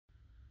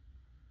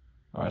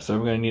Alright, so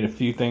we're going to need a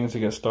few things to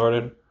get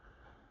started.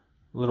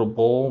 A little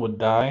bowl with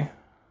dye,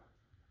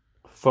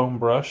 foam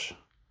brush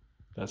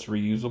that's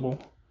reusable,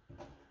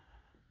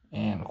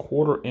 and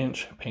 1/4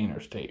 inch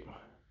painter's tape.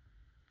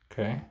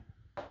 Okay.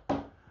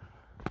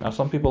 Now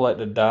some people like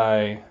to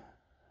dye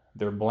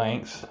their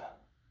blanks,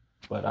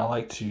 but I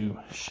like to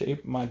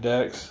shape my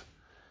decks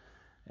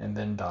and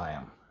then dye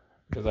them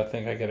because I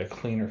think I get a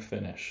cleaner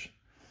finish.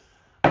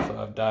 So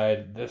I've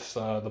dyed this,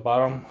 the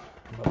bottom.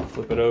 I'm going to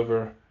flip it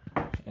over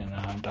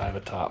and dye the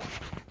top.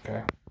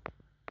 Okay.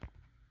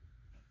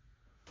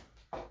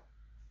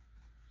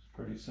 It's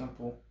pretty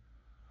simple.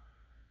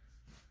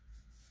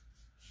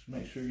 Just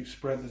make sure you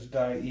spread this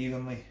dye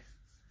evenly.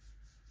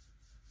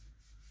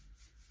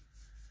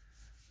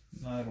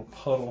 Now it'll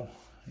puddle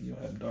and you'll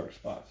have dark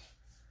spots.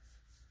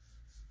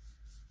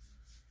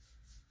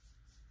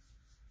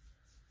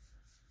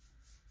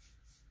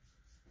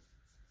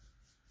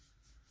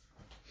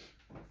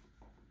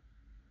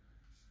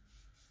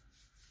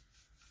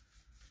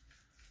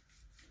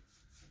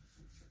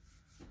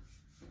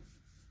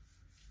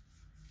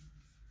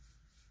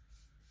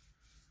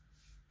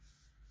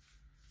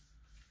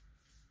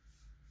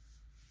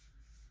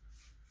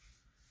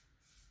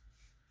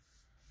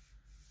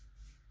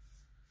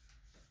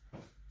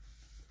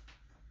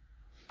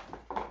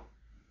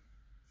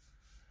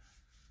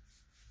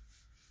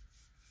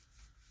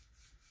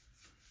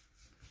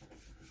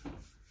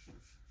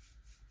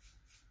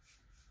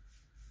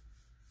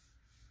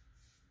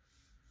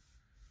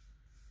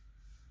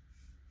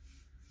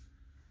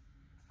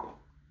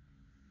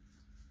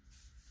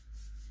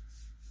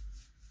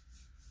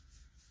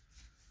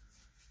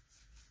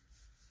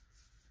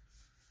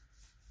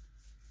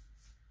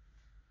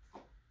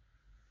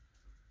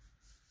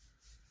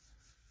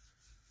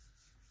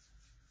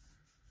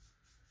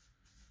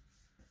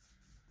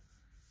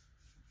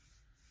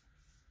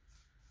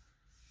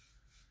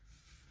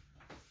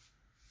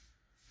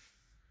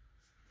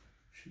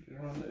 Shoot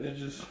it around the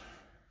edges.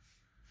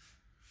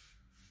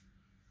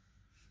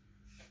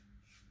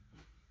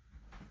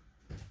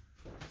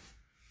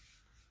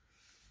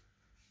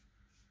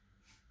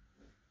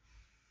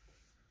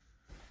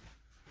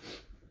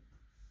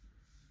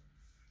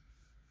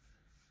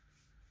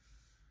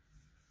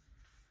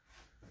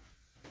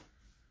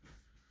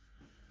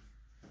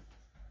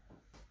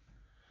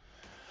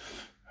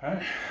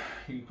 Alright,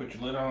 you can put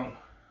your lid on,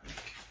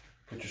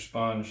 put your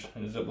sponge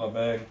in a Ziploc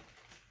bag,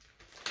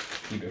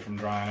 keep it from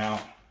drying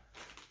out,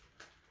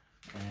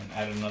 and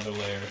add another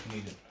layer if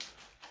needed.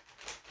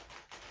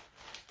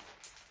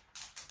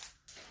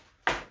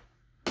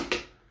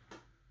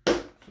 So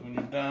when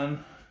you're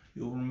done,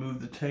 you'll remove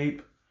the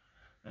tape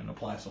and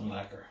apply some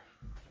lacquer.